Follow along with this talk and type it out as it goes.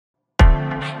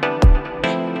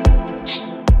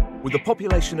With a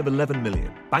population of 11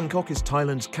 million, Bangkok is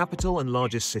Thailand's capital and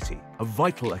largest city, a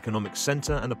vital economic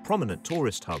centre and a prominent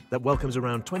tourist hub that welcomes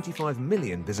around 25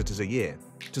 million visitors a year.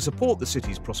 To support the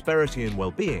city's prosperity and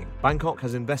well-being, Bangkok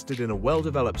has invested in a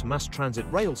well-developed mass transit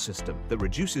rail system that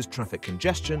reduces traffic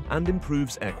congestion and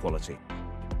improves air quality.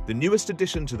 The newest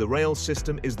addition to the rail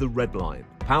system is the Red Line,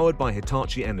 powered by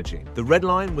Hitachi Energy. The Red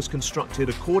Line was constructed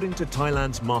according to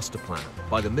Thailand's master plan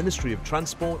by the Ministry of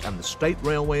Transport and the State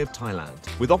Railway of Thailand,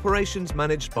 with operations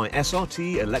managed by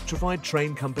SRT Electrified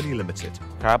Train Company Limited.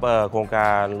 The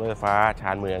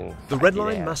Red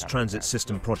Line Mass Transit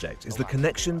System project is the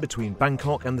connection between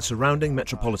Bangkok and the surrounding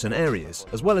metropolitan areas,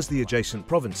 as well as the adjacent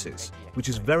provinces, which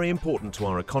is very important to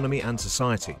our economy and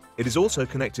society. It is also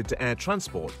connected to air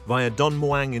transport via Don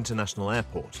Muang International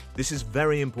Airport. This is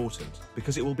very important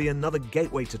because it will be another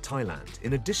gateway to Thailand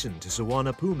in addition to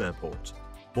Suvarnabhumi Airport.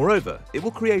 Moreover, it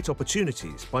will create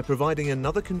opportunities by providing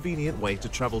another convenient way to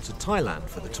travel to Thailand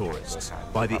for the tourists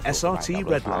by the SRT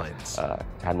Red Lines.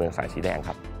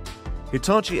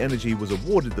 Hitachi Energy was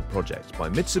awarded the project by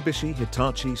Mitsubishi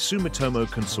Hitachi Sumitomo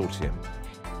Consortium.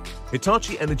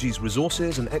 Hitachi Energy's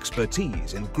resources and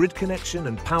expertise in grid connection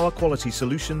and power quality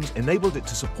solutions enabled it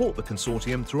to support the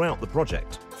consortium throughout the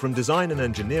project, from design and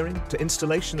engineering to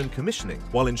installation and commissioning,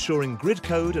 while ensuring grid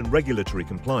code and regulatory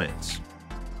compliance.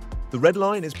 The Red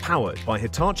Line is powered by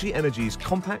Hitachi Energy's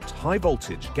compact,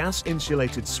 high-voltage,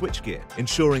 gas-insulated switchgear,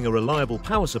 ensuring a reliable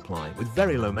power supply with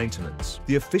very low maintenance.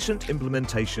 The efficient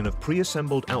implementation of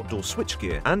pre-assembled outdoor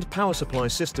switchgear and power supply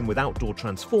system with outdoor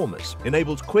transformers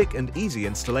enabled quick and easy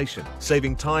installation,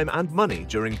 saving time and money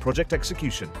during project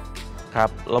execution.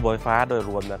 Regarding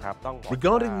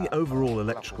the overall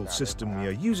electrical system we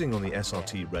are using on the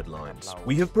SRT Red Lines,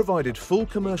 we have provided full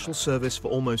commercial service for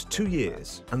almost 2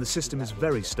 years and the system is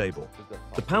very stable.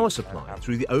 The power supply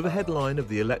through the overhead line of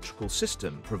the electrical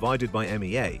system provided by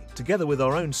MEA, together with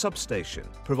our own substation,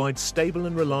 provides stable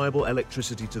and reliable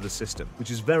electricity to the system, which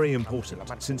is very important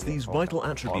since these vital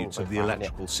attributes of the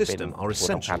electrical system are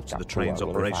essential to the train's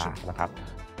operation.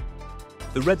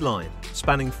 The Red Line,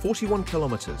 spanning 41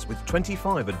 kilometers with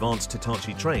 25 advanced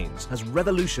Hitachi trains, has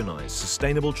revolutionized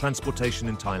sustainable transportation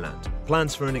in Thailand.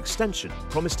 Plans for an extension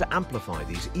promise to amplify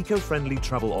these eco-friendly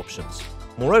travel options.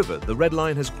 Moreover, the Red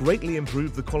Line has greatly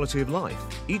improved the quality of life.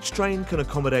 Each train can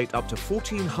accommodate up to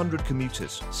 1,400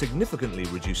 commuters, significantly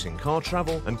reducing car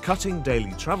travel and cutting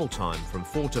daily travel time from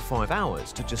 4 to 5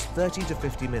 hours to just 30 to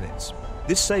 50 minutes.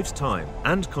 This saves time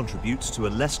and contributes to a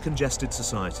less congested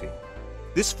society.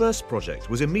 This first project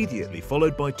was immediately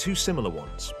followed by 2 similar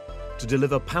ones to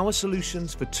deliver power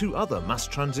solutions for 2 other mass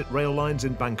transit rail lines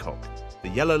in Bangkok, the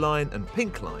Yellow Line and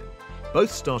Pink Line,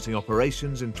 both starting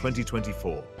operations in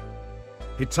 2024.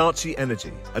 Hitachi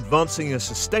Energy, advancing a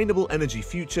sustainable energy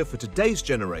future for today's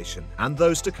generation and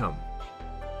those to come.